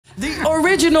The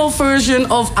original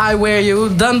version of I Wear You,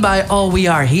 done by All We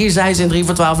Are. Hier zijn ze in 3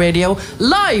 voor 12 Radio,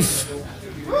 live!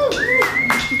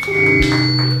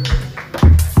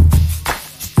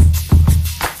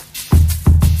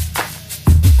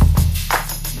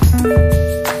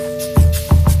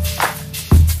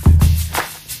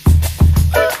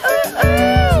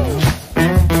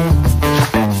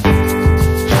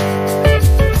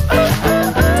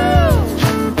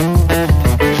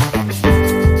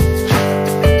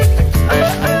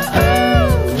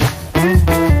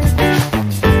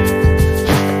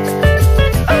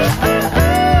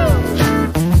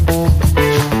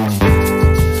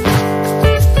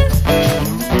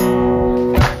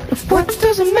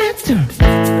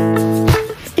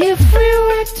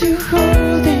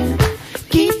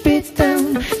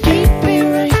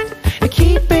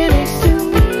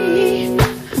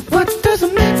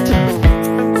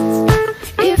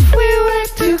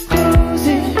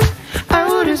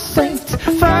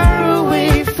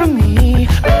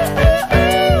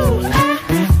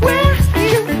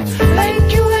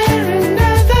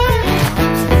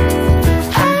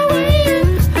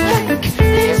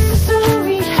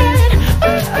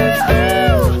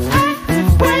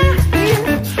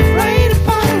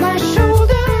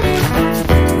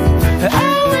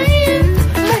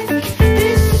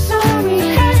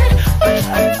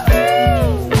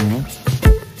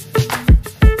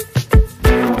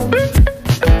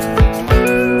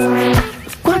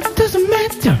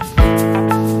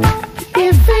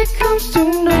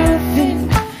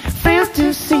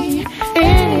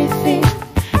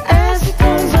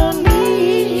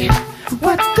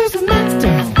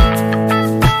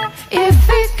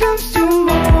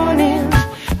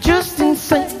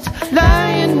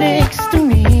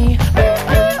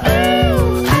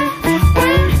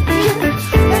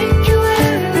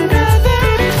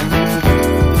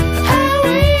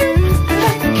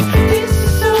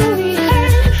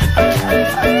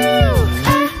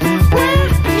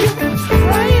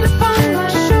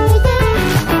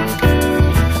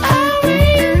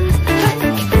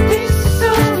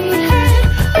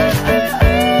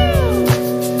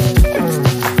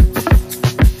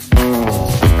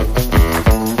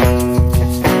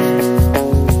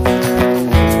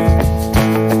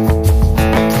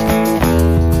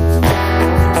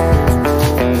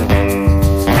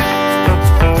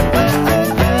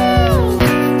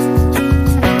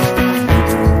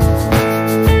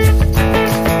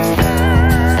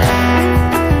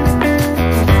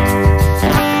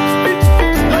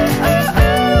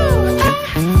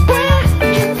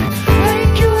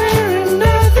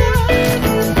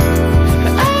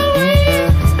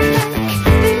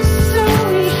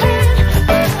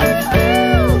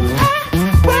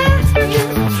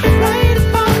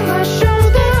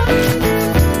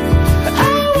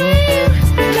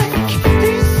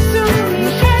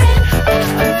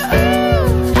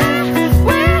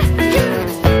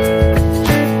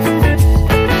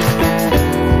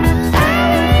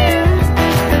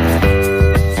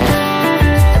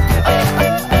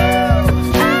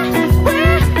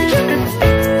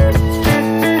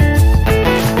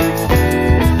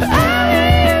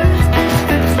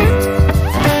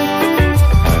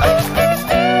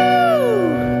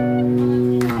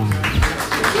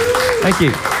 Thank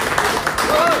you.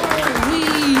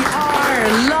 We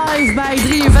are live bij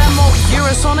 3FM op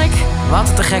Eurosonic. Wat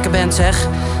een te gekke band zeg.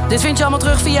 Dit vind je allemaal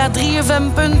terug via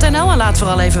 3fm.nl. En laat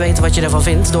vooral even weten wat je ervan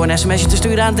vindt door een sms'je te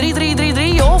sturen aan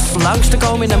 3333 of langs te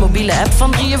komen in de mobiele app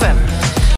van 3FM.